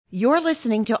You're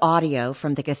listening to audio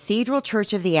from the Cathedral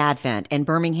Church of the Advent in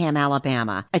Birmingham,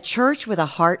 Alabama, a church with a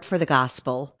heart for the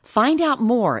gospel. Find out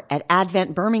more at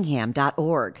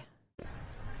adventbirmingham.org.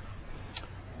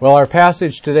 Well, our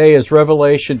passage today is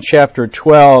Revelation chapter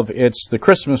 12. It's the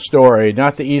Christmas story,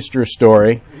 not the Easter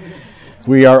story.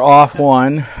 We are off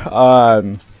one.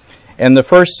 And the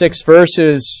first 6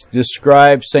 verses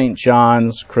describe St.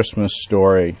 John's Christmas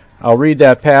story. I'll read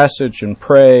that passage and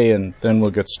pray, and then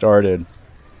we'll get started.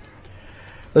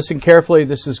 Listen carefully,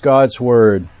 this is God's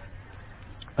Word.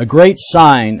 A great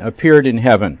sign appeared in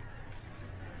heaven.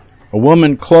 A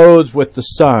woman clothed with the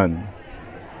sun,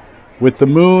 with the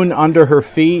moon under her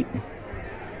feet,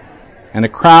 and a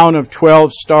crown of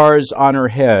 12 stars on her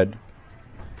head.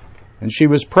 And she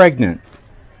was pregnant,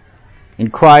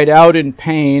 and cried out in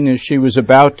pain as she was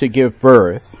about to give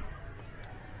birth.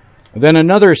 Then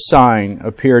another sign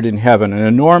appeared in heaven, an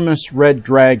enormous red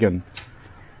dragon,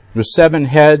 with 7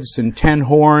 heads and 10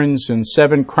 horns and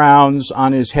 7 crowns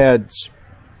on his heads.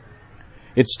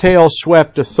 Its tail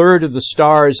swept a third of the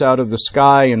stars out of the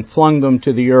sky and flung them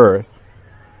to the earth.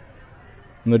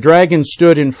 And the dragon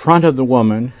stood in front of the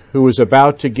woman who was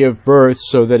about to give birth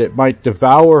so that it might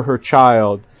devour her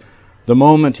child the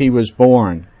moment he was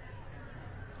born.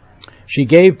 She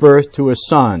gave birth to a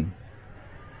son,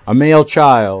 a male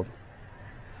child,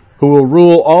 who will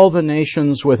rule all the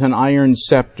nations with an iron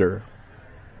scepter.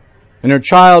 And her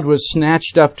child was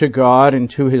snatched up to God and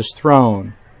to his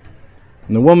throne.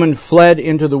 And the woman fled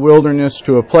into the wilderness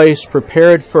to a place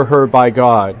prepared for her by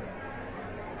God,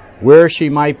 where she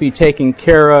might be taken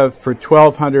care of for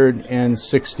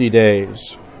 1,260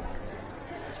 days.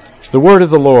 The word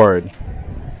of the Lord.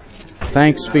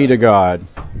 Thanks be to God.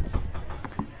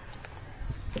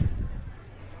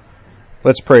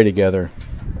 Let's pray together.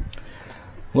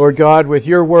 Lord God, with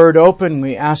your word open,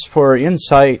 we ask for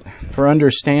insight, for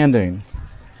understanding,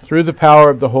 through the power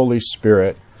of the Holy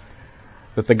Spirit,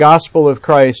 that the gospel of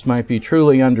Christ might be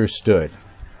truly understood.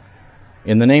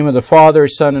 In the name of the Father,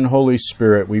 Son, and Holy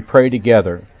Spirit, we pray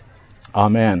together.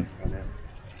 Amen. Amen.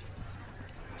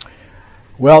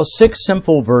 Well, 6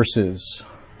 simple verses.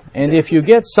 And if you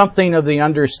get something of the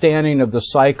understanding of the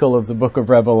cycle of the book of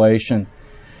Revelation,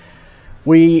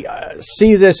 we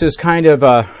see this as kind of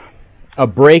a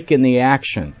break in the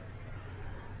action.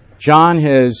 John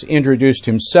has introduced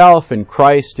himself and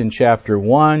Christ in chapter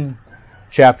 1.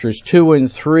 Chapters 2 and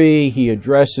 3, he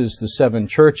addresses the 7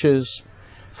 churches.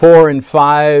 4 and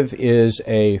 5 is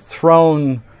a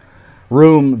throne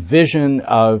room vision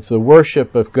of the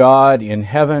worship of God in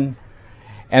heaven.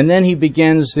 And then he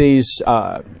begins these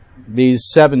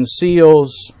 7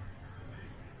 seals,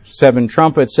 7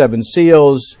 trumpets, 7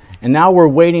 seals, and now we're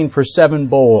waiting for 7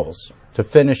 bowls to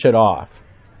finish it off.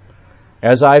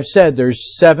 As I've said,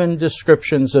 there's 7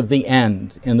 descriptions of the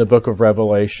end in the book of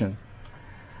Revelation.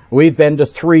 We've been to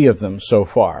 3 of them so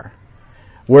far,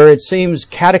 where it seems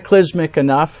cataclysmic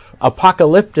enough,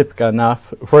 apocalyptic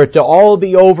enough for it to all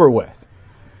be over with.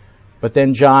 But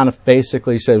then John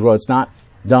basically says, well, it's not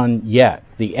done yet.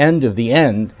 The end of the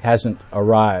end hasn't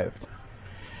arrived.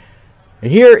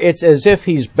 Here it's as if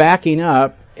he's backing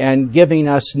up and giving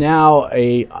us now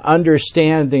a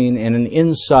understanding and an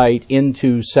insight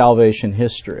into salvation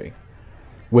history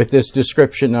with this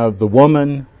description of the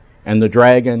woman and the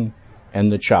dragon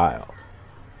and the child.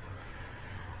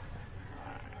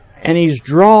 And he's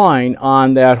drawing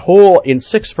on that whole, in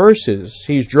 6 verses,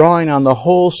 he's drawing on the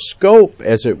whole scope,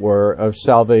 as it were, of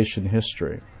salvation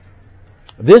history.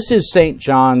 This is St.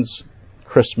 John's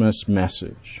Christmas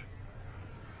message.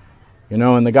 You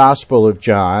know, in the Gospel of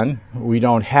John, we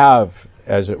don't have,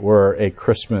 as it were, a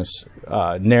Christmas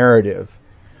narrative.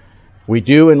 We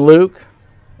do in Luke,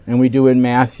 and we do in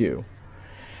Matthew.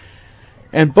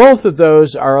 And both of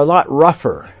those are a lot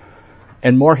rougher,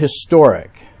 and more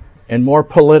historic, and more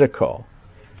political,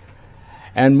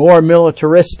 and more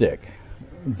militaristic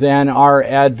than our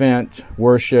Advent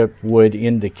worship would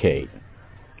indicate.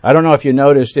 I don't know if you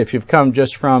noticed, if you've come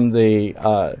just from the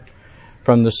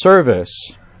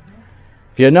service,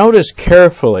 if you notice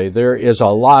carefully, there is a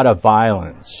lot of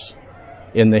violence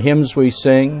in the hymns we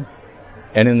sing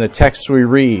and in the texts we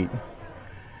read.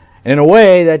 In a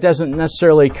way, that doesn't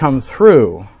necessarily come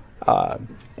through.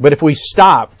 But if we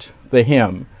stopped the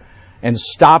hymn and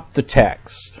stopped the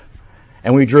text,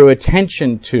 and we drew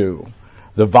attention to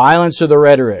the violence of the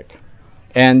rhetoric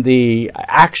and the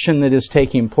action that is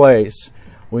taking place,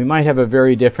 we might have a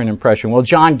very different impression. Well,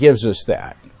 John gives us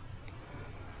that.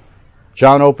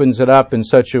 John opens it up in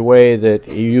such a way that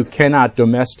you cannot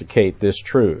domesticate this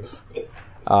truth.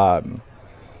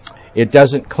 It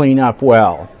doesn't clean up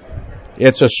well.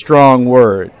 It's a strong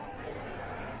word.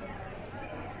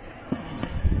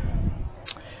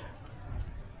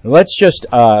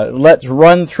 Let's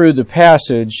run through the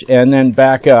passage and then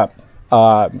back up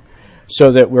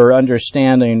so that we're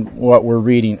understanding what we're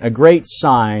reading. A great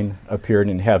sign appeared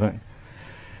in heaven.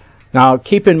 Now,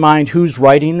 keep in mind who's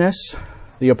writing this?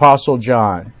 The Apostle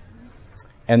John.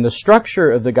 And the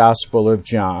structure of the Gospel of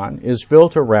John is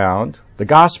built around, the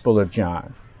Gospel of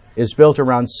John is built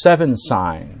around 7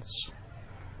 signs.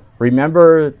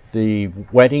 Remember the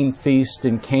wedding feast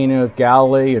in Cana of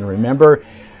Galilee, and remember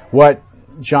what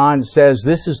John says,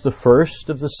 this is the first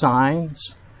of the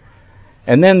signs.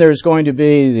 And then there's going to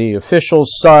be the official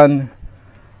son,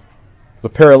 the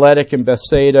paralytic in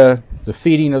Bethsaida, the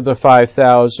feeding of the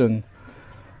 5,000,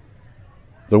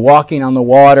 the walking on the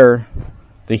water,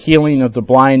 the healing of the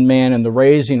blind man, and the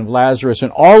raising of Lazarus.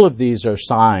 And all of these are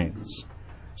signs.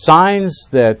 Signs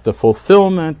that the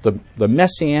fulfillment, the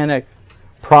messianic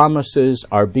promises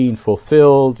are being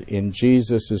fulfilled in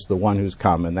Jesus is the one who's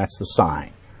come, and that's the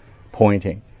sign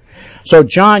pointing. So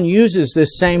John uses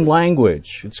this same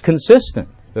language. It's consistent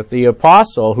that the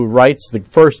apostle who writes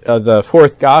the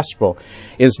fourth gospel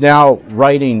is now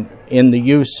writing in the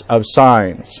use of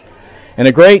signs. And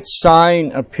a great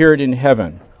sign appeared in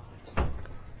heaven.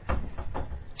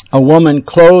 A woman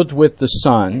clothed with the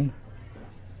sun,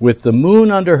 with the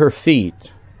moon under her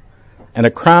feet, and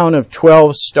a crown of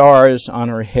 12 stars on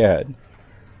her head,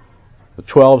 the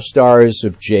 12 stars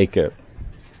of Jacob.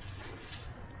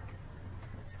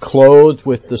 Clothed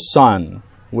with the sun,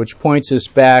 which points us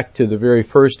back to the very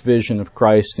first vision of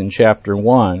Christ in chapter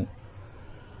 1.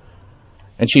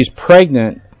 And she's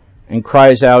pregnant and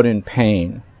cries out in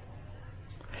pain.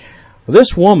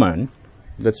 This woman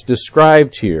that's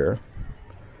described here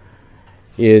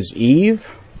is Eve,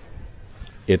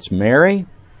 it's Mary,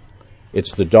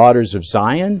 it's the daughters of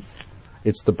Zion,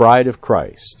 it's the bride of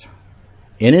Christ.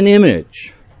 In an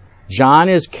image, John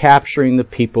is capturing the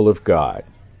people of God.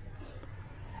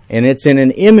 And it's in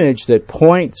an image that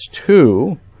points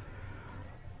to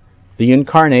the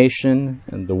incarnation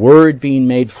and the Word being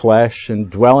made flesh and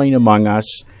dwelling among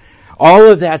us.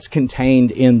 All of that's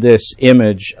contained in this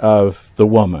image of the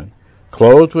woman,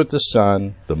 clothed with the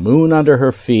sun, the moon under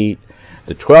her feet,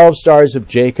 the 12 stars of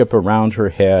Jacob around her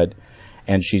head,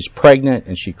 and she's pregnant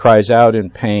and she cries out in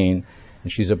pain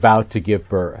and she's about to give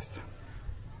birth.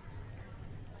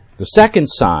 The second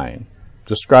sign,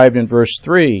 described in verse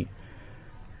 3,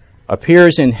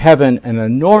 appears in heaven an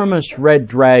enormous red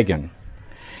dragon.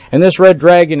 And this red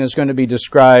dragon is going to be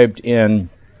described in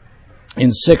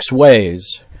 6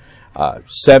 ways.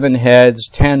 7 heads,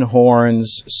 10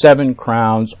 horns, 7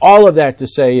 crowns. All of that to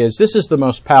say is this is the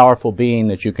most powerful being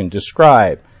that you can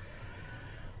describe,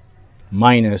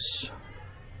 minus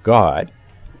God.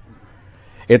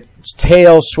 Its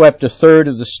tail swept a third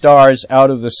of the stars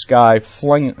out of the sky,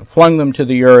 flung them to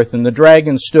the earth, and the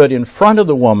dragon stood in front of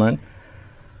the woman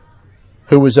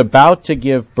who was about to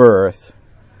give birth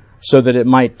so that it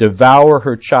might devour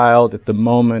her child at the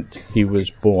moment he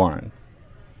was born.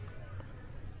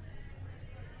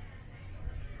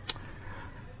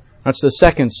 That's the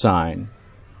second sign.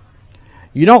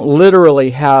 You don't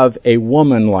literally have a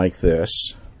woman like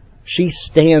this. She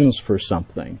stands for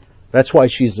something. That's why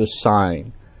she's a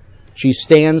sign. She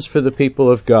stands for the people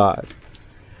of God.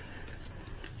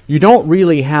 You don't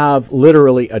really have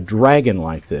literally a dragon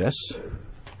like this.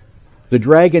 The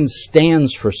dragon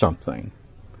stands for something.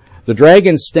 The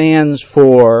dragon stands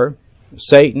for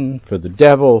Satan, for the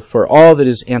devil, for all that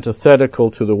is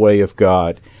antithetical to the way of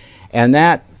God. And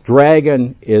that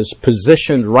dragon is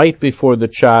positioned right before the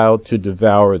child to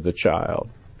devour the child.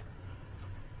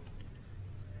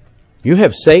 You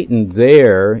have Satan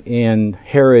there in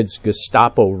Herod's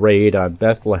Gestapo raid on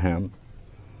Bethlehem,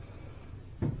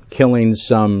 killing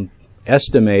some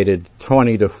estimated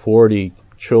 20 to 40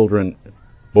 children,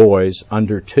 boys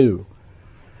under 2.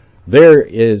 There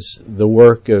is the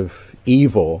work of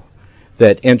evil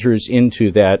that enters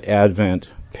into that Advent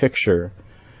picture.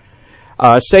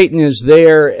 Satan is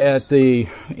there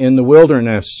in the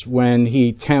wilderness when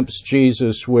he tempts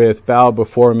Jesus with, bow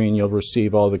before me and you'll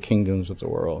receive all the kingdoms of the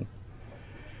world.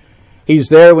 He's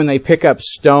there when they pick up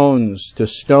stones to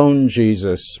stone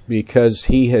Jesus because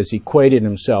he has equated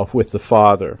himself with the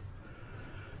Father.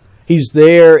 He's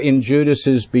there in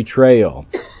Judas's betrayal,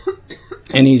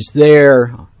 and he's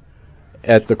there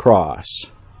at the cross.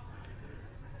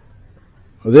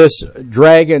 This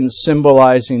dragon,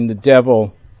 symbolizing the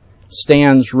devil,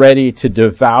 stands ready to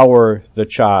devour the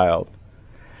child.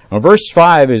 Now, verse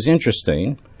 5 is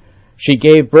interesting. She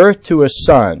gave birth to a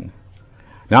son,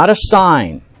 not a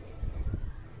sign,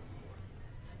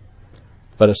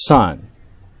 but a son.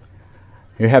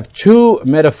 You have two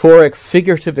metaphoric,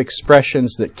 figurative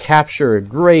expressions that capture a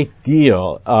great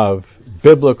deal of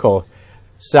biblical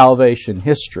salvation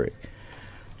history.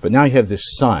 But now you have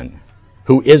this son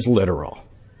who is literal,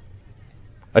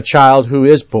 a child who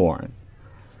is born,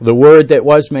 the Word that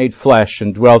was made flesh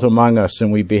and dwelt among us,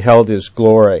 and we beheld His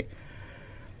glory.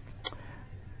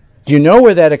 Do you know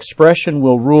where that expression,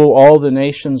 will rule all the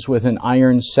nations with an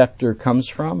iron scepter, comes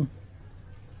from?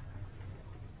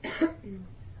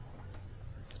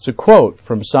 It's a quote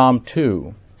from Psalm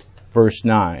 2, verse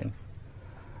 9.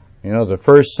 You know, the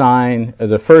first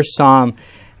psalm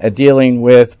dealing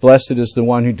with blessed is the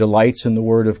one who delights in the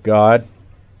word of God.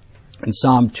 And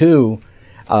Psalm 2,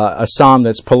 a psalm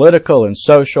that's political and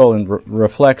social and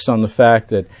reflects on the fact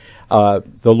that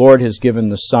the Lord has given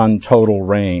the Son total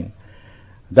reign.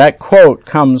 That quote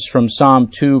comes from Psalm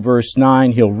 2, verse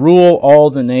 9. He'll rule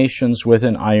all the nations with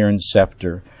an iron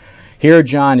scepter. Here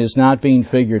John is not being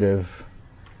figurative,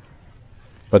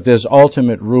 but this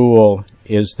ultimate rule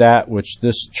is that which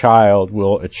this child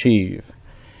will achieve.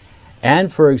 And,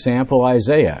 for example,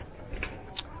 Isaiah,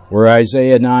 where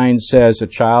Isaiah 9 says, a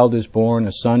child is born,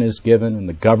 a son is given, and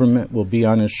the government will be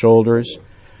on his shoulders,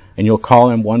 and you'll call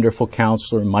him Wonderful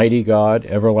Counselor, Mighty God,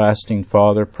 Everlasting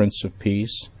Father, Prince of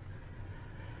Peace.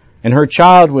 And her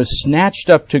child was snatched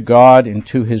up to God and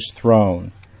to His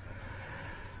throne.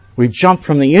 We've jumped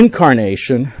from the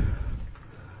incarnation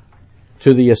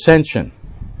to the ascension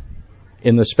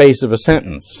in the space of a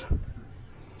sentence.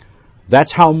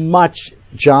 That's how much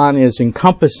John is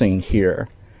encompassing here.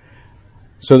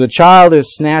 So the child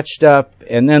is snatched up,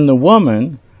 and then the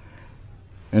woman,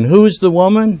 and who's the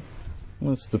woman?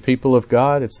 Well, it's the people of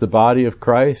God, it's the body of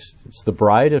Christ, it's the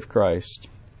bride of Christ.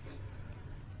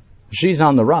 She's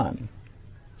on the run.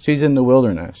 She's in the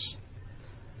wilderness.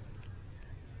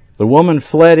 The woman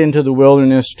fled into the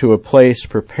wilderness to a place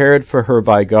prepared for her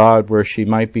by God where she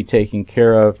might be taken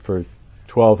care of for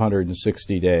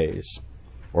 1,260 days,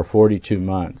 or 42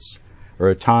 months, or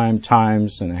a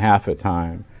times and a half a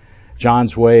time.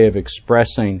 John's way of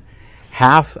expressing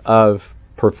half of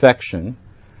perfection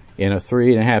in a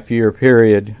 3.5-year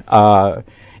period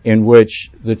in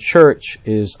which the church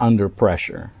is under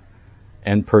pressure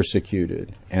and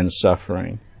persecuted and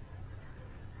suffering.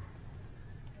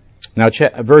 Now,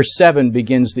 verse 7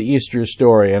 begins the Easter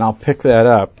story, and we'll pick that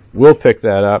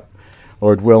up,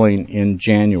 Lord willing, in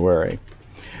January.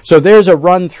 So there's a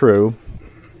run-through.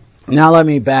 Now let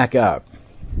me back up.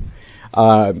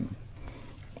 And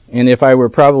if I were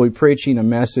probably preaching a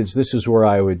message, this is where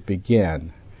I would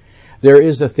begin. There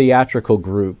is a theatrical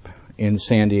group in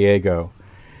San Diego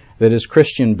that is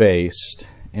Christian-based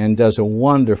and does a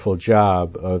wonderful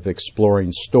job of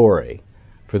exploring story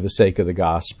for the sake of the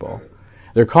gospel.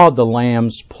 They're called the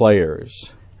Lambs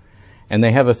Players, and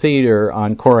they have a theater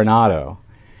on Coronado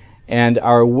and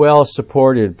are well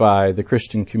supported by the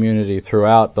Christian community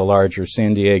throughout the larger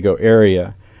San Diego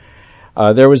area.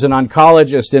 There was an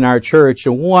oncologist in our church,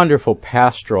 a wonderful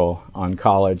pastoral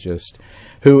oncologist,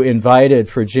 who invited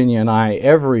Virginia and I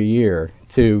every year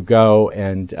to go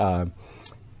and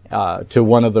to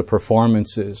one of the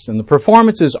performances. And the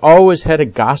performances always had a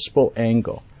gospel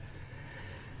angle.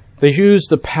 They used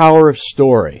the power of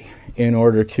story in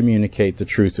order to communicate the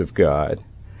truth of God.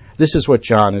 This is what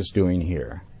John is doing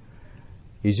here.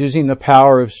 He's using the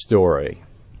power of story.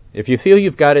 If you feel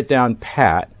you've got it down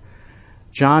pat,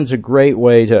 John's a great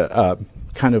way to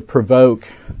kind of provoke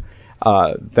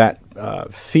that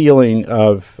feeling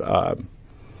of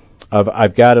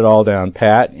I've got it all down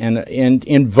pat, and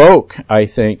invoke, I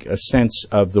think, a sense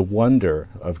of the wonder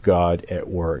of God at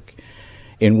work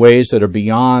in ways that are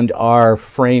beyond our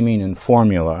framing and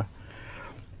formula.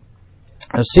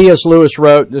 C.S. Lewis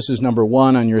wrote, this is number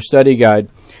 1 on your study guide,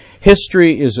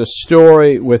 history is a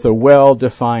story with a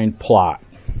well-defined plot,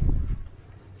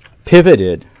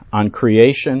 pivoted on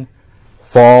creation,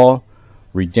 fall,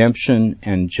 redemption,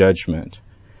 and judgment.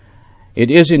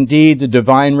 It is indeed the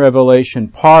divine revelation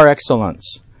par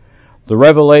excellence, the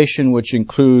revelation which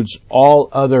includes all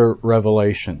other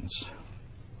revelations.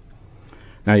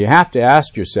 Now you have to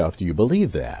ask yourself, do you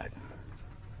believe that?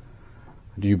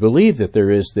 Do you believe that there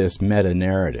is this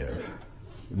meta-narrative,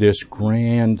 this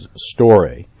grand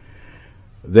story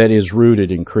that is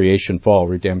rooted in creation, fall,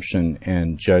 redemption,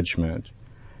 and judgment?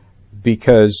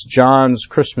 Because John's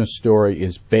Christmas story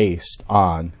is based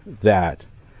on that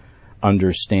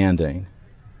understanding.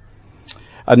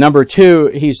 Number 2,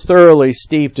 he's thoroughly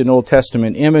steeped in Old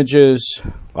Testament images,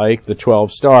 like the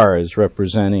 12 stars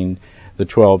representing the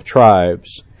 12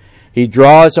 tribes. He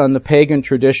draws on the pagan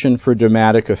tradition for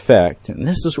dramatic effect. And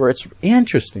this is where it's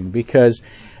interesting, because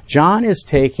John is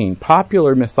taking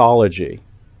popular mythology,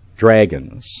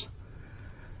 dragons,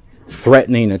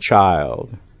 threatening a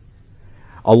child,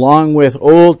 along with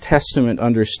Old Testament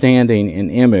understanding and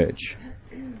image.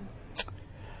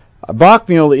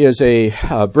 Bachmuel is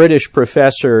a British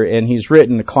professor, and he's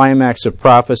written The Climax of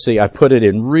Prophecy. I put it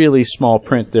in really small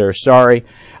print there, sorry.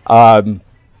 I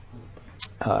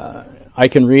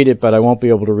can read it, but I won't be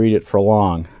able to read it for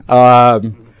long.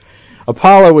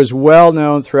 Apollo was well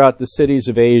known throughout the cities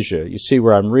of Asia. You see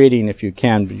where I'm reading if you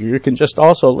can, but you can just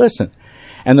also listen.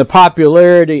 And the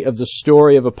popularity of the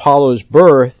story of Apollo's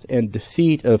birth and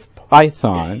defeat of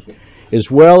Python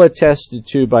is well attested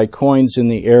to by coins in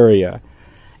the area.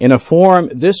 In a form,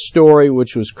 this story,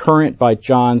 which was current by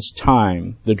John's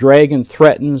time, the dragon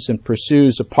threatens and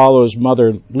pursues Apollo's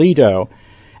mother Leto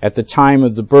at the time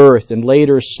of the birth and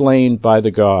later slain by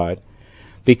the god.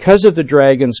 Because of the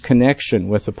dragon's connection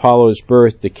with Apollo's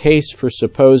birth, the case for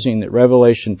supposing that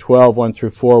Revelation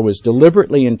 12:1-4 was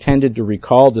deliberately intended to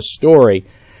recall the story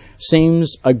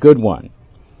seems a good one.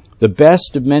 The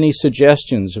best of many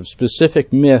suggestions of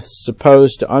specific myths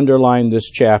supposed to underline this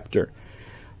chapter.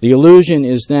 The illusion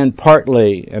is then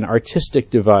partly an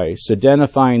artistic device,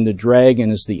 identifying the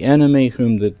dragon as the enemy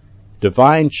whom the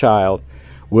divine child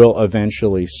will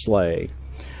eventually slay.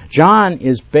 John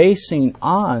is basing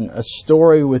on a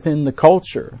story within the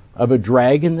culture of a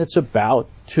dragon that's about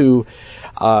to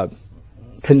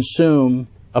consume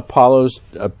Apollo's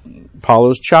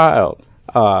child,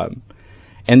 and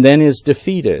then is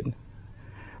defeated.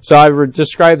 So I would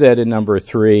describe that in number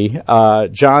 3.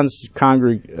 John's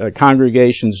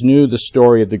congregations knew the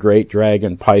story of the great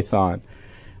dragon Python,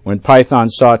 when Python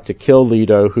sought to kill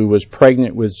Leto, who was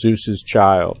pregnant with Zeus's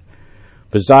child.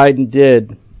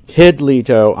 Poseidon hid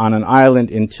Leto on an island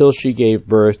until she gave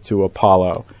birth to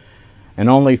Apollo. And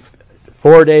only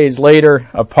 4 days later,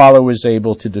 Apollo was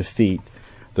able to defeat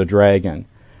the dragon.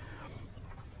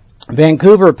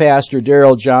 Vancouver pastor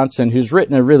Darrell Johnson, who's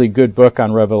written a really good book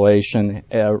on Revelation,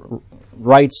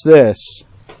 writes this,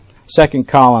 second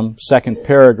column, second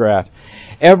paragraph.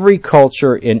 Every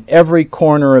culture in every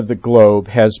corner of the globe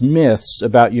has myths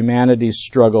about humanity's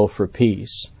struggle for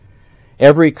peace.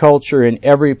 Every culture in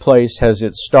every place has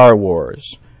its Star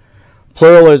Wars.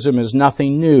 Pluralism is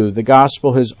nothing new. The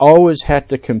gospel has always had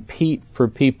to compete for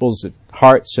people's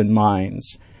hearts and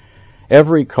minds.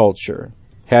 Every culture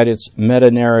had its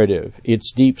meta-narrative,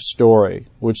 its deep story,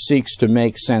 which seeks to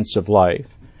make sense of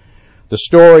life. The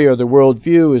story or the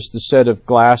worldview is the set of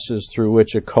glasses through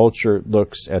which a culture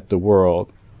looks at the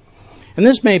world. And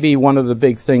this may be one of the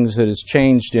big things that has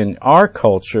changed in our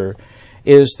culture,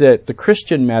 is that the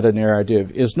Christian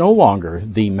meta-narrative is no longer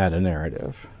the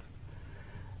meta-narrative.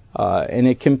 And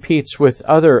it competes with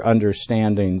other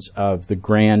understandings of the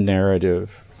grand narrative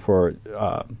for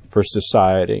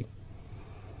society.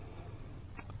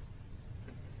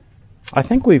 I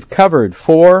think we've covered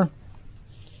 4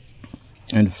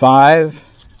 and 5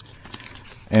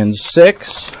 and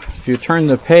 6. If you turn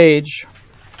the page,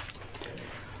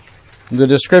 the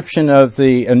description of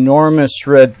the enormous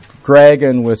red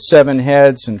dragon with 7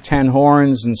 heads and 10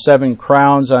 horns and 7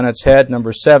 crowns on its head,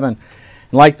 number 7.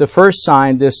 Like the first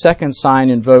sign, this second sign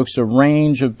invokes a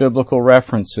range of biblical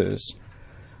references.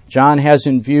 John has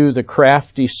in view the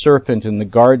crafty serpent in the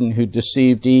garden who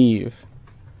deceived Eve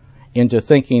into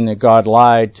thinking that God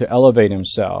lied to elevate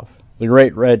himself. The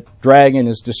great red dragon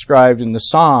is described in the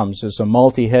Psalms as a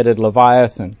multi-headed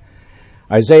Leviathan.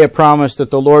 Isaiah promised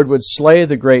that the Lord would slay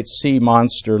the great sea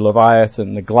monster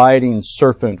Leviathan, the gliding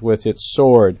serpent with its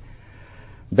sword.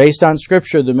 Based on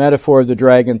Scripture, the metaphor of the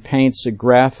dragon paints a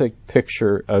graphic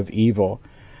picture of evil.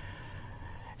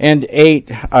 And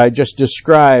 8, I just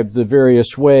described the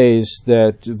various ways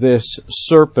that this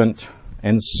serpent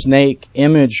and snake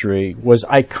imagery was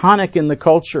iconic in the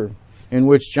culture in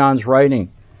which John's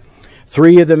writing.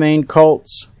 3 of the main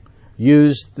cults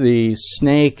used the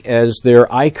snake as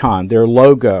their icon, their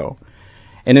logo.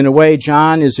 And in a way,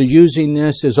 John is using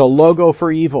this as a logo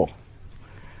for evil.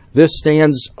 This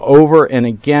stands over and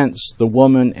against the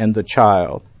woman and the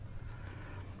child.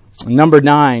 Number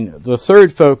 9, the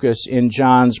third focus in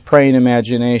John's praying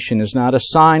imagination is not a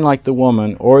sign like the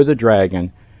woman or the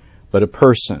dragon, but a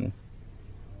person.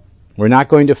 We're not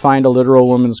going to find a literal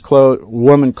woman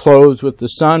clothed with the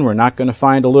sun. We're not going to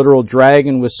find a literal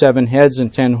dragon with 7 heads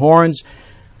and 10 horns.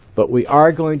 But we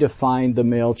are going to find the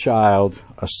male child,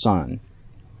 a son.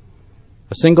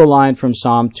 A single line from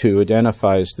Psalm 2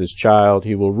 identifies this child.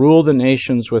 He will rule the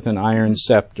nations with an iron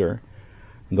scepter.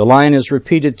 The line is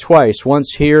repeated twice,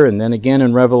 once here and then again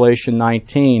in Revelation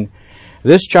 19.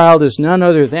 This child is none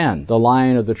other than the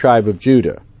Lion of the tribe of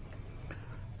Judah,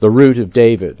 the Root of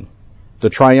David, the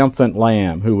triumphant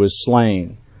Lamb who was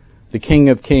slain, the King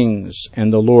of Kings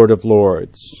and the Lord of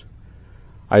Lords.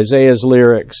 Isaiah's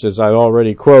lyrics, as I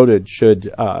already quoted,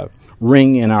 should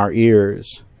ring in our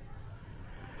ears.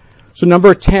 So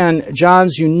number 10,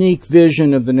 John's unique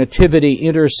vision of the Nativity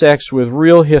intersects with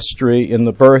real history in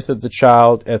the birth of the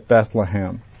child at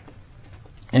Bethlehem.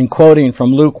 And quoting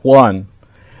from Luke 1,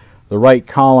 the right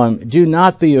column, "Do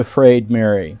not be afraid,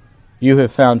 Mary. You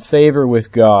have found favor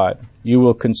with God. You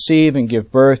will conceive and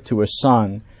give birth to a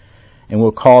son, and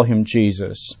will call him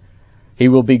Jesus. He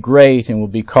will be great and will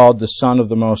be called the Son of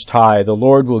the Most High. The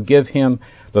Lord will give him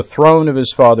the throne of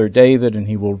his father David, and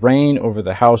he will reign over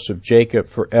the house of Jacob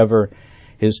forever.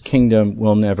 His kingdom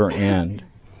will never end."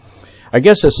 I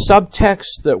guess a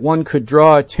subtext that one could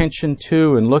draw attention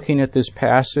to in looking at this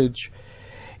passage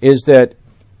is that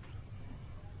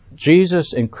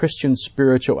Jesus and Christian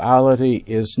spirituality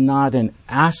is not an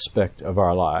aspect of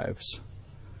our lives,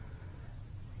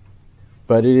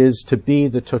 but it is to be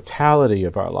the totality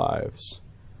of our lives.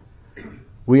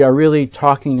 We are really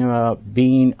talking about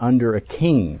being under a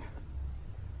king,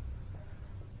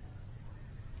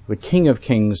 the King of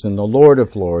Kings and the Lord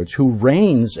of Lords, who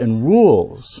reigns and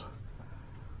rules.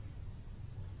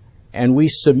 And we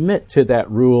submit to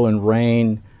that rule and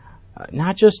reign,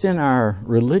 not just in our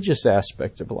religious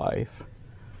aspect of life,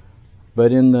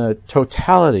 but in the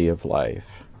totality of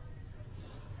life.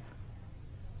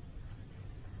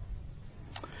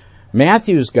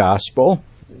 Matthew's gospel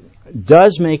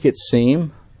does make it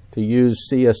seem, to use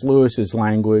C.S. Lewis's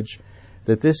language,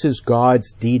 that this is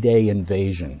God's D-Day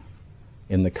invasion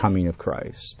in the coming of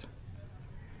Christ.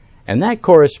 And that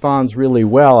corresponds really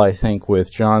well, I think,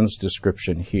 with John's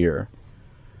description here.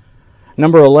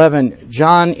 Number 11,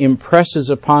 John impresses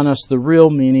upon us the real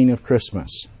meaning of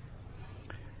Christmas.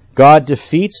 God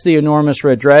defeats the enormous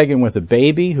red dragon with a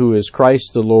baby who is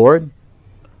Christ the Lord.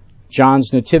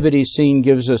 John's nativity scene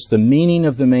gives us the meaning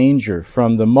of the manger.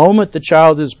 From the moment the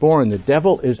child is born, the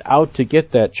devil is out to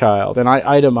get that child. And I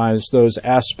itemize those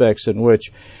aspects in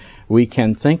which we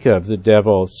can think of the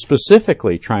devil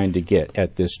specifically trying to get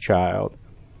at this child.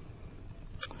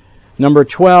 Number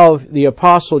 12, the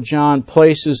Apostle John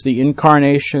places the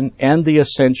incarnation and the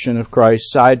ascension of Christ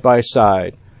side by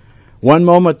side. One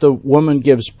moment the woman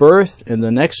gives birth, and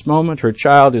the next moment her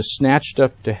child is snatched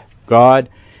up to God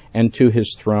and to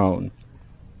his throne.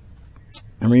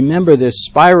 And remember, this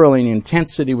spiraling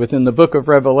intensity within the book of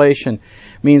Revelation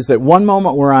means that one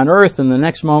moment we're on earth and the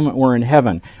next moment we're in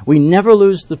heaven. We never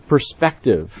lose the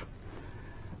perspective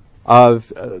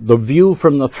of the view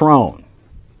from the throne.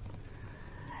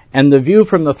 And the view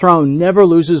from the throne never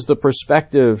loses the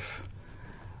perspective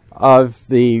of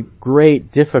the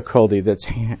great difficulty that's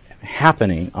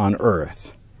happening on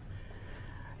earth.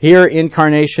 Here,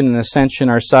 incarnation and ascension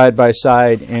are side by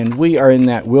side, and we are in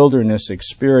that wilderness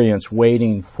experience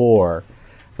waiting for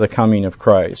the coming of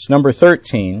Christ. Number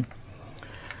 13,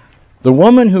 the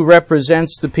woman who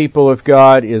represents the people of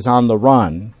God is on the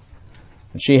run.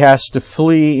 She has to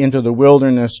flee into the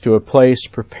wilderness to a place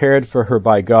prepared for her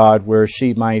by God where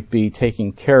she might be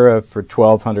taken care of for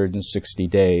 1,260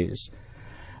 days.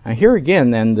 Now here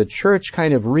again, then, the church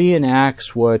kind of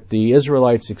reenacts what the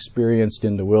Israelites experienced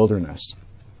in the wilderness.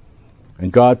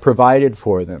 And God provided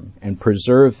for them and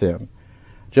preserved them,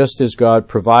 just as God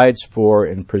provides for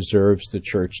and preserves the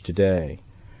church today.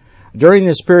 During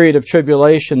this period of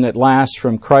tribulation that lasts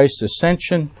from Christ's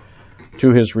ascension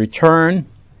to his return,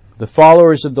 the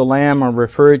followers of the Lamb are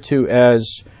referred to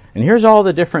as, and here's all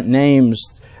the different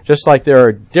names, just like there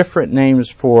are different names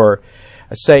for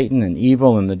Satan and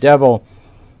evil and the devil.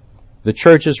 The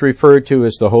church is referred to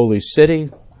as the Holy City,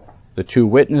 the two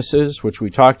witnesses, which we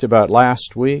talked about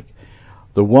last week,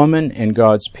 the woman and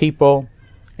God's people,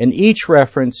 and each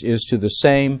reference is to the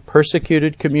same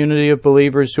persecuted community of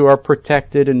believers who are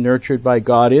protected and nurtured by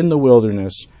God in the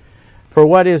wilderness for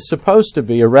what is supposed to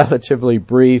be a relatively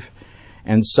brief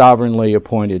and sovereignly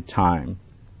appointed time.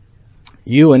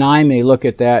 You and I may look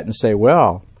at that and say,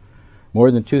 well,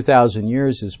 more than 2,000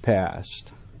 years has passed.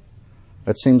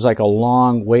 That seems like a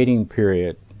long waiting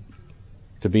period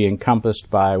to be encompassed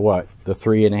by what? The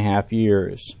 3.5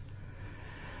 years.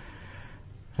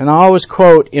 And I always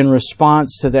quote in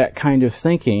response to that kind of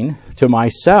thinking, to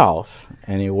myself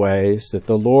anyways, that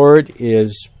the Lord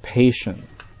is patient,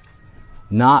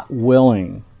 not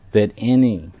willing that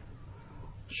any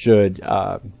should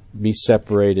be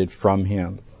separated from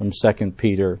him, from 2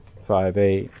 Peter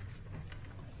 5:8.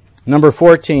 Number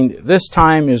 14, this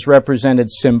time is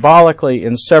represented symbolically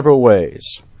in several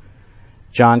ways.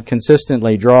 John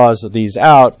consistently draws these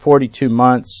out, 42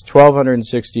 months,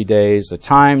 1,260 days, a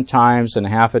time, times, and a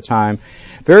half a time.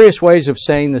 Various ways of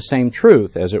saying the same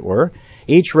truth, as it were.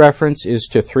 Each reference is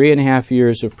to 3.5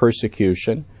 years of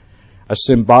persecution. a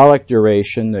symbolic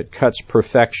duration that cuts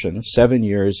perfection, 7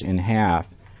 years, in half.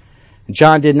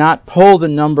 John did not pull the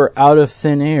number out of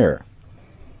thin air.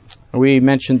 We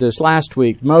mentioned this last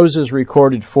week. Moses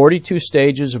recorded 42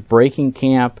 stages of breaking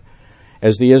camp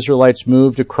as the Israelites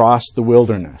moved across the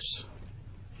wilderness.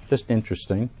 Just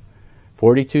interesting.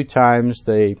 42 times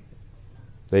they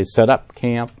set up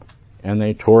camp and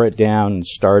they tore it down and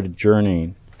started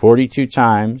journeying. 42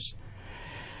 times.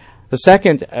 The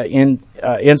second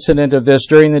incident of this,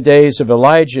 during the days of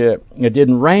Elijah, it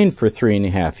didn't rain for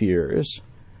 3.5 years.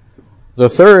 The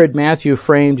third, Matthew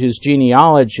framed his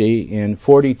genealogy in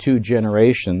 42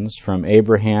 generations from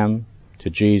Abraham to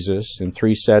Jesus in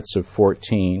 3 sets of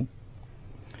 14.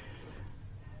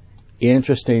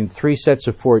 Interesting, 3 sets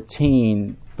of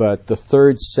 14, but the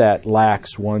third set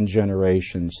lacks 1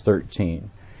 generation's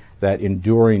 13. That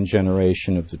enduring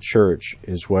generation of the church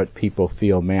is what people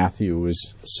feel Matthew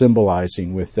was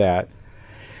symbolizing with that.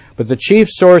 But the chief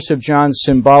source of John's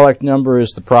symbolic number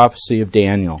is the prophecy of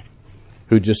Daniel,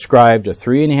 who described a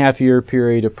 3.5-year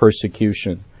period of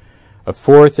persecution. A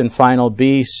fourth and final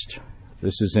beast,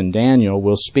 this is in Daniel,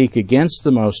 will speak against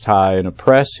the Most High and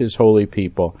oppress his holy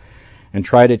people and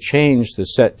try to change the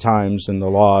set times and the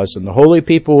laws. And the holy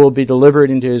people will be delivered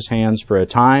into his hands for a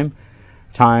time,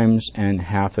 times, and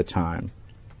half a time.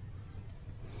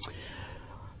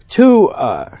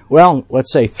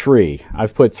 Let's say 3.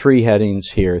 I've put 3 headings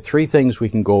here. 3 things we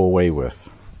can go away with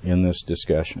in this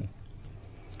discussion.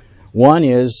 One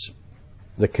is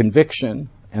the conviction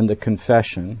and the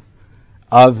confession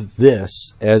of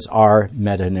this as our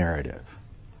meta-narrative.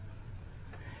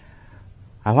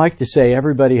 I like to say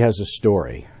everybody has a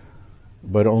story,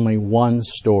 but only one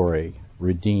story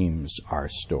redeems our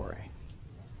story.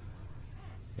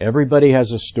 Everybody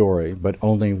has a story, but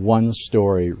only one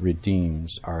story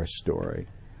redeems our story.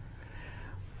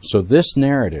 So this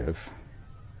narrative,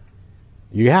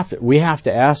 we have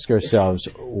to ask ourselves,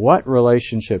 what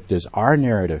relationship does our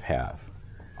narrative have,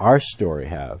 our story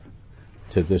have,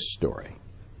 to this story?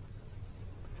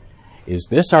 Is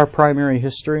this our primary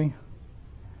history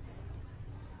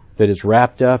that is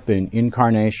wrapped up in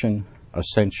incarnation,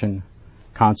 ascension,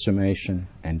 consummation,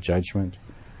 and judgment?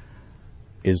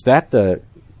 Is that the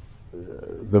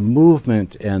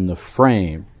movement and the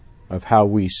frame of how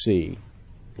we see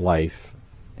life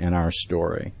and our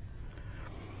story?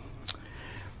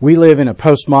 We live in a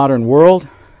postmodern world,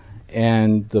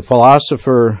 and the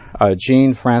philosopher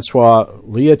Jean-Francois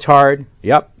Lyotard,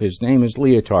 his name is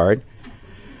Lyotard,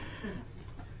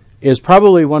 is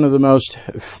probably one of the most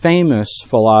famous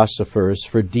philosophers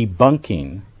for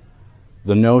debunking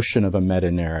the notion of a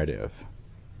meta-narrative.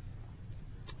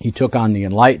 He took on the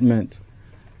Enlightenment.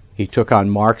 He took on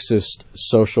Marxist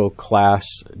social class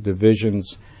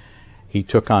divisions. He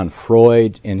took on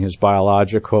Freud in his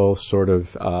biological sort of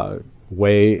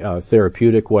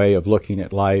therapeutic way of looking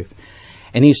at life.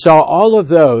 And he saw all of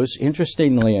those,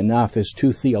 interestingly enough, as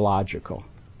too theological.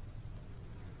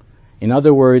 In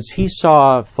other words, he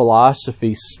saw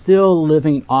philosophy still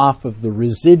living off of the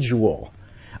residual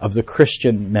of the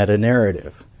Christian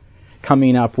meta-narrative,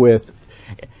 coming up with,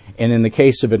 and in the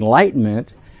case of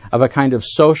Enlightenment, of a kind of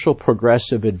social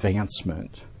progressive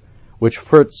advancement, which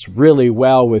fits really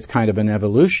well with kind of an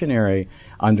evolutionary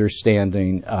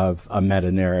understanding of a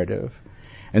meta-narrative.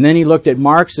 And then he looked at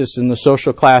Marxists and the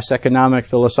social class, economic,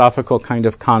 philosophical kind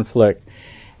of conflict,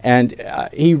 and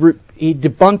he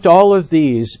debunked all of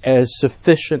these as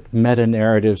sufficient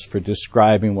meta-narratives for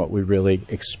describing what we really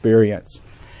experience.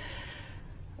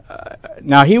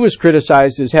 Now, he was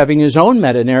criticized as having his own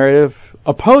meta-narrative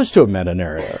opposed to a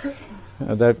meta-narrative.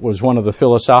 That was one of the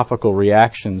philosophical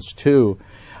reactions to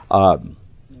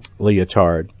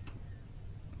Lyotard.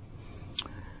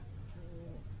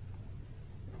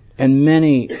 And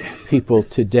many people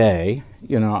today,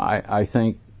 I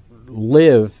think,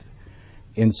 live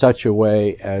in such a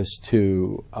way as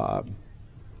to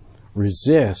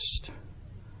resist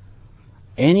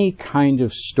any kind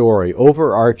of story,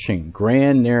 overarching,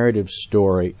 grand narrative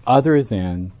story, other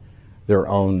than their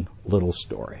own little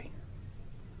story.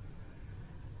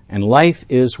 And life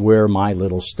is where my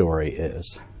little story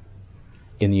is.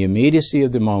 In the immediacy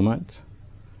of the moment,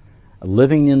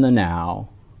 living in the now,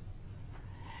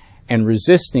 and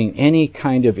resisting any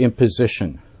kind of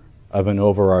imposition of an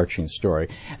overarching story.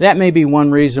 That may be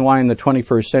one reason why in the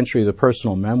 21st century the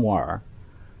personal memoir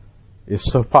is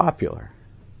so popular.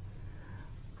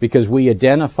 Because we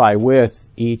identify with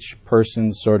each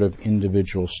person's sort of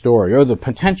individual story, or the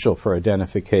potential for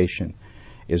identification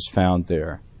is found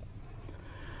there.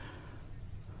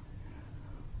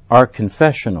 Our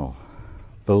confessional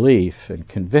belief and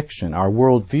conviction, our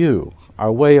worldview,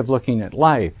 our way of looking at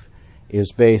life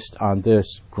is based on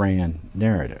this grand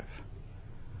narrative.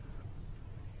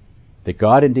 That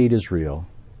God indeed is real.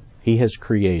 He has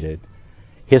created.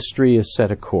 History is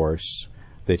set a course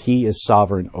that He is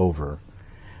sovereign over.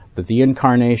 That the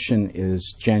incarnation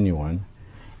is genuine.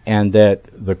 And that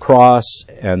the cross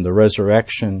and the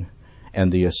resurrection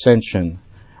and the ascension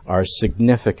are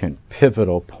significant,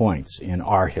 pivotal points in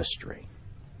our history.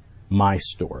 My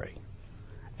story.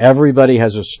 Everybody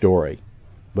has a story,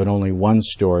 but only one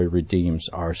story redeems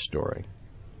our story.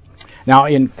 Now,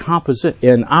 in opposite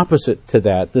to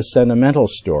that, the sentimental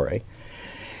story,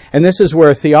 and this is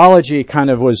where theology kind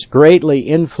of was greatly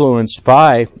influenced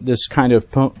by this kind of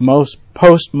most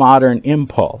postmodern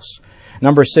impulse.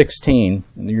 Number 16,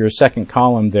 your second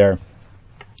column there.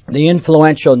 The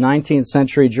influential 19th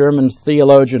century German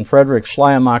theologian Friedrich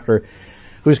Schleiermacher,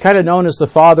 who's kind of known as the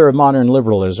father of modern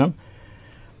liberalism,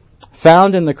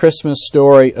 found in the Christmas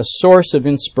story a source of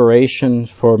inspiration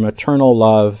for maternal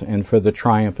love and for the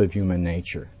triumph of human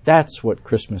nature. That's what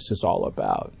Christmas is all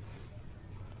about.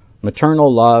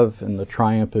 Maternal love and the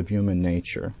triumph of human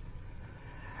nature.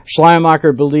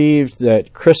 Schleiermacher believed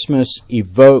that Christmas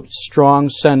evoked strong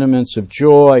sentiments of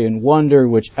joy and wonder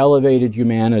which elevated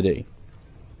humanity.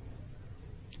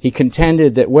 He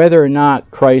contended that whether or not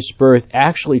Christ's birth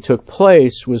actually took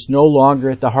place was no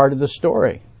longer at the heart of the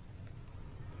story.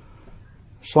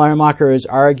 Schleiermacher is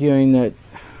arguing that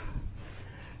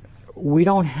we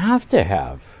don't have to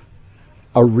have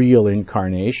a real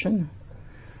incarnation.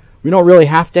 We don't really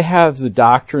have to have the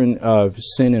doctrine of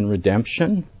sin and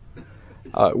redemption.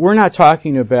 We're not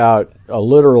talking about a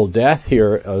literal death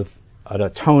here of an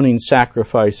atoning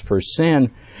sacrifice for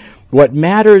sin. What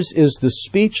matters is the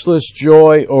speechless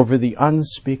joy over the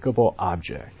unspeakable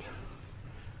object.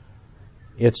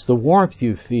 It's the warmth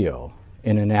you feel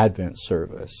in an Advent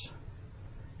service.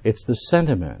 It's the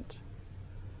sentiment.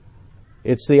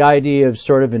 It's the idea of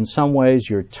sort of in some ways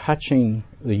you're touching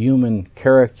the human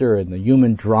character and the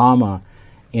human drama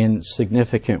in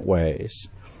significant ways.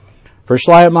 For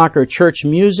Schleiermacher, church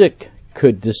music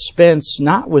could dispense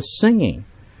not with singing,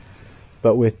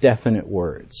 but with definite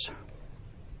words.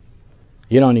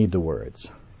 You don't need the words.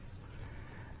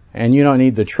 And you don't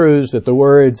need the truths that the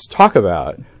words talk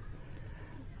about.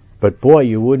 But boy,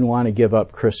 you wouldn't want to give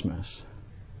up Christmas.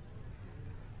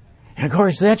 And of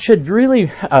course, that should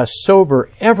really sober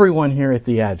everyone here at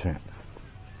the Advent.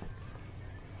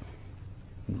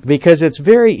 Because it's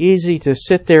very easy to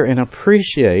sit there and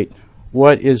appreciate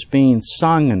what is being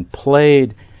sung and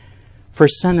played for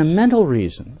sentimental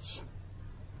reasons.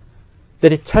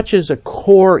 That it touches a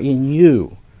core in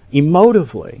you,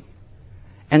 emotively.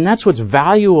 And that's what's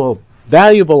valuable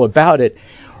about it,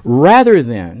 rather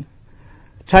than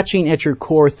touching at your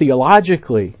core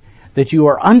theologically, that you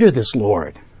are under this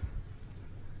Lord.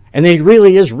 And He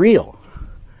really is real.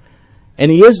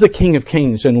 And He is the King of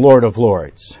Kings and Lord of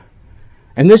Lords.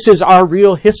 And this is our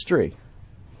real history.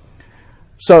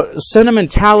 So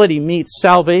sentimentality meets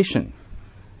salvation.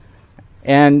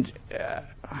 And,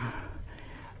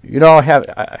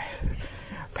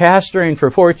 pastoring for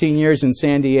 14 years in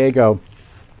San Diego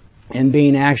and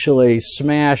being actually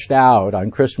smashed out on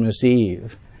Christmas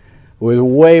Eve with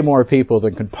way more people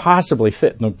than could possibly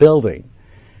fit in the building,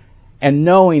 and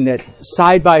knowing that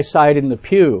side by side in the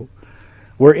pew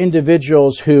were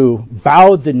individuals who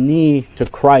bowed the knee to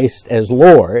Christ as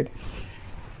Lord,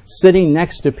 sitting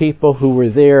next to people who were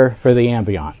there for the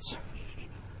ambiance,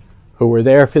 who were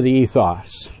there for the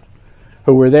ethos,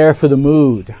 who were there for the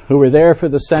mood, who were there for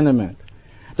the sentiment.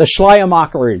 The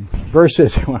Schleiermacher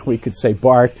versus, well, we could say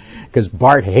Barth, because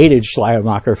Barth hated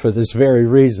Schleiermacher for this very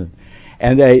reason.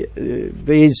 And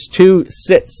these two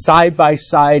sit side by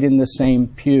side in the same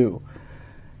pew.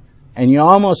 And you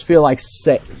almost feel like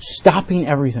stopping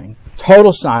everything,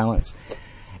 total silence,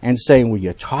 and saying, will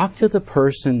you talk to the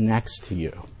person next to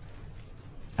you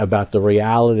about the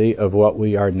reality of what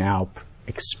we are now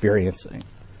experiencing?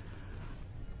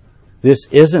 This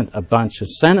isn't a bunch of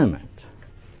sentiment.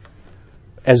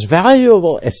 As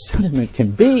valuable as sentiment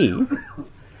can be,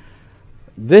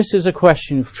 this is a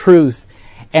question of truth,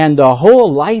 and the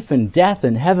whole life and death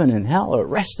and heaven and hell are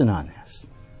resting on this.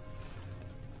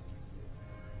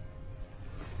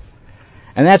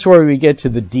 And that's where we get to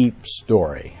the deep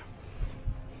story.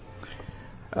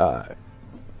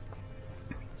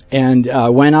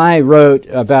 When I wrote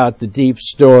about the deep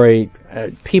story,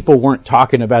 people weren't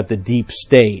talking about the deep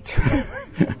state.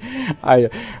 I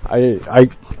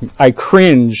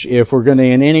cringe if we're going to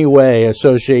in any way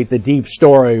associate the deep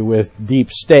story with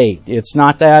deep state. It's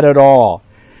not that at all.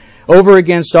 Over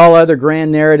against all other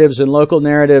grand narratives and local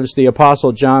narratives, the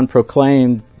Apostle John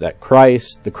proclaimed that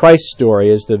the Christ story,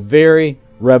 is the very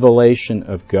revelation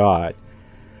of God.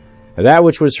 that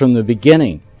which was from the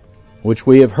beginning, which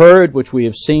we have heard, which we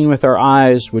have seen with our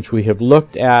eyes, which we have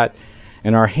looked at,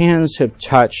 and our hands have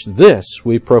touched, this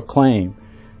we proclaim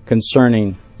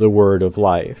concerning the word of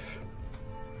life.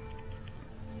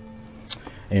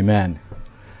 Amen.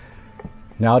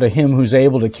 Now to him who's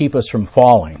able to keep us from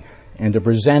falling and to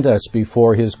present us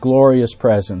before his glorious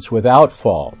presence without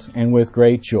fault and with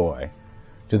great joy,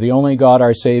 to the only God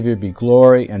our Savior be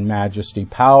glory and majesty,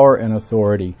 power and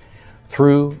authority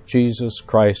through Jesus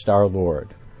Christ our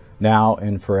Lord, now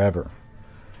and forever.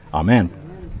 Amen.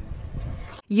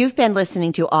 You've been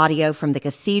listening to audio from the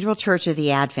Cathedral Church of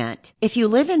the Advent. If you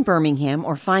live in Birmingham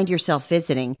or find yourself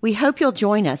visiting, we hope you'll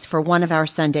join us for one of our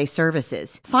Sunday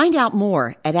services. Find out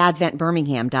more at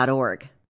adventbirmingham.org.